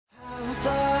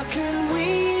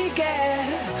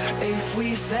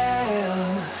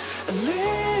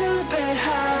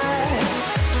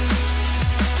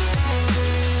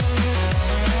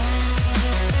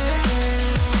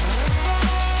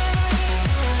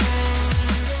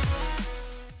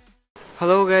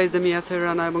Hello guys, আমি ইয়াসের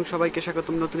রানা এবং সবাইকে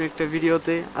স্বাগতম নতুন একটা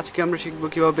ভিডিওতে। আজকে আমরা শিখব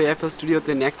কিভাবে FL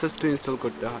স্টুডিওতে Nexus 2 ইনস্টল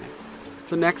করতে হয়।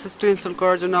 তো Nexus 2 ইনস্টল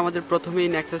করার জন্য আমাদের প্রথমেই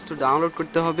Nexus 2 ডাউনলোড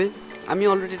করতে হবে। আমি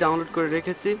অলরেডি ডাউনলোড করে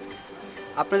রেখেছি।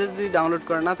 আপনাদের যদি ডাউনলোড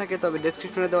করা না থাকে তবে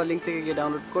ডেসক্রিপশনে দেওয়া লিঙ্ক থেকে গিয়ে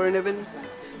ডাউনলোড করে নেবেন।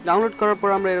 ডাউনলোড করার পর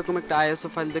আমরা এরকম একটা ISO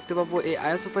ফাইল দেখতে পাবো। এই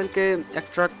ISO ফাইলকে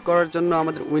এক্সট্রাক্ট করার জন্য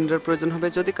আমাদের উইন্ডোর প্রয়োজন হবে।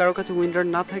 যদি কারো কাছে উইন্ডোর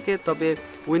না থাকে তবে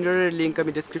উইন্ডোরের লিঙ্ক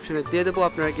আমি ডেসক্রিপশনে দিয়ে দেবো,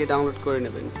 আপনারা গিয়ে ডাউনলোড করে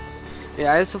নেবেন। এই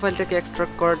ISO ফাইলটাকে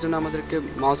এক্সট্রাক্ট করার জন্য আমাদেরকে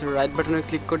মাউসের রাইট বাটনে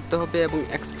ক্লিক করতে হবে এবং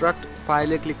এক্সট্রাক্ট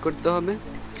ফাইলে ক্লিক করতে হবে।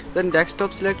 দেন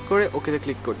ডেস্কটপ সিলেক্ট করে ওকেতে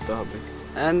ক্লিক করতে হবে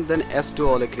অ্যান্ড দেন S2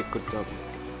 অলে ক্লিক করতে হবে।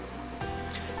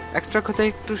 এক্সট্রাক্ট হতে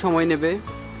একটু সময় নেবে।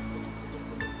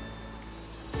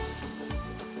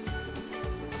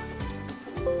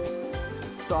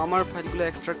 তো আমার ফাইলগুলো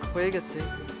এক্সট্রাক্ট হয়ে গেছে।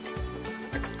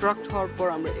 এক্সট্রাক্ট হওয়ার পর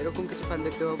আমরা এরকম কিছু ফাইল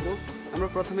দেখতে পাবো। আমরা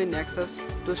প্রথমে Nexus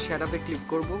 2 সেটআপে ক্লিক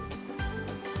করব।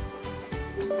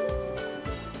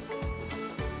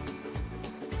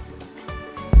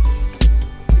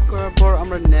 করার পর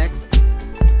আমরা নেক্সট,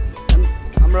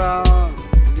 আমরা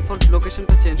ডিফল্ট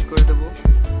লোকেশনটা চেঞ্জ করে দেব।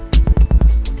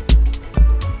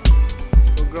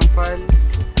 Programme file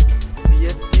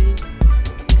bst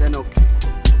then okay,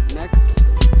 next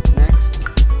next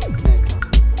next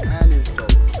and install,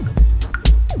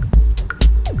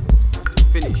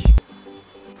 finish.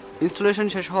 Installation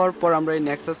শেষ হওয়ার পর আমরা এই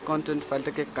Nexus কন্টেন্ট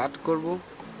ফাইলটাকে কাট করব।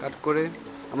 কাট করে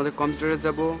আমাদের কম্পিউটারে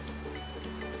যাব।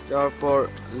 যাওয়ার পর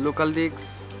local disk,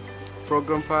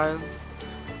 program file,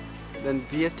 then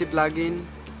vst plugin,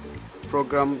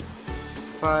 program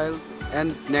file and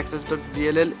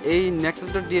nexus.dll। এই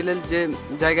nexus.dll যে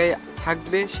জায়গায়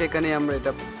থাকবে সেখানে আমরা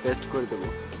এটা পেস্ট করে দেব।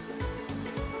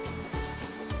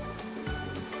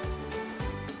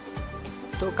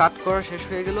 তো কাট করা শেষ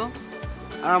হয়ে গেল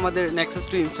আর আমাদের Nexus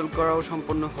 2 ইনস্টল করাও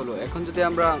সম্পূর্ণ হলো। এখন যদি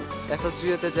আমরা FL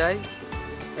স্টুডিওতে যাই,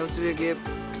 FL স্টুডিও গিয়ে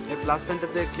এই প্লাস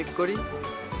সেন্টারতে ক্লিক করি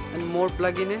এন্ড মোর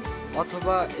প্লাগইনে,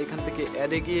 অথবা এখান থেকে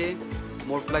অ্যাডে গিয়ে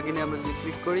মোর প্লাগইনে আমরা যদি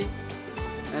ক্লিক করি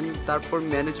এন্ড তারপর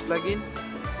ম্যানেজ প্লাগইন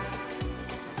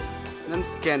দেন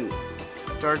স্ক্যান,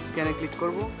 স্টার্ট স্ক্যানে ক্লিক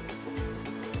করব।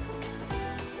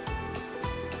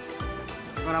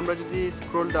 এখন আমরা যদি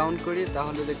স্ক্রল ডাউন করি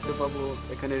তাহলে দেখতে পাবো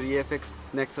এখানে রিএফএক্স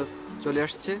Nexus চলে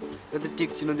আসছে, এতে টিক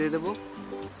চিহ্ন দিয়ে দেব।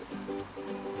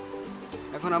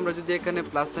 এখন আমরা যদি এখানে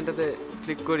প্লাস সেন্টারে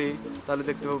ক্লিক করি তাহলে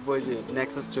দেখতে পাবো এই যে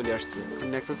Nexus চলে আসছে।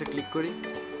 Nexus-এ ক্লিক করি,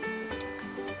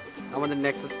 আমাদের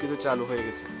Nexus কিন্তু চালু হয়ে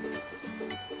গেছে।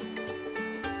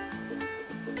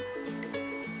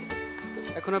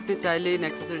 এখন আপনি চাইলেই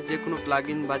Nexus-এর যে কোনো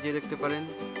প্লাগইন বাজিয়ে দেখতে পারেন।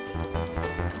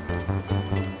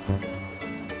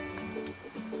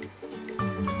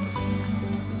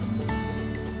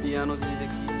 পিয়ানো যদি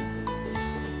দেখি,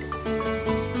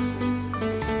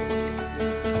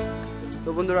 তো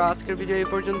বন্ধুরা আজকের ভিডিও এই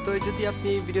পর্যন্তই। যদি আপনি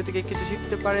ভিডিও থেকে কিছু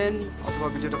শিখতে পারেন অথবা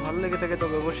ভিডিওটা ভালো লেগে থাকে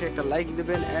তবে অবশ্যই একটা লাইক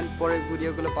দেবেন এন্ড পরের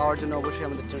ভিডিওগুলো পাওয়ার জন্য অবশ্যই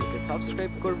আমাদের চ্যানেলকে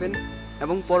সাবস্ক্রাইব করবেন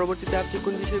এবং পরবর্তীতে আপনি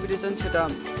কোন বিষয়ে ভিডিও চান সেটা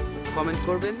কমেন্ট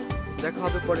করবেন। দেখা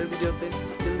হবে পরের ভিডিওতে।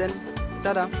 Till then,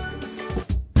 tata.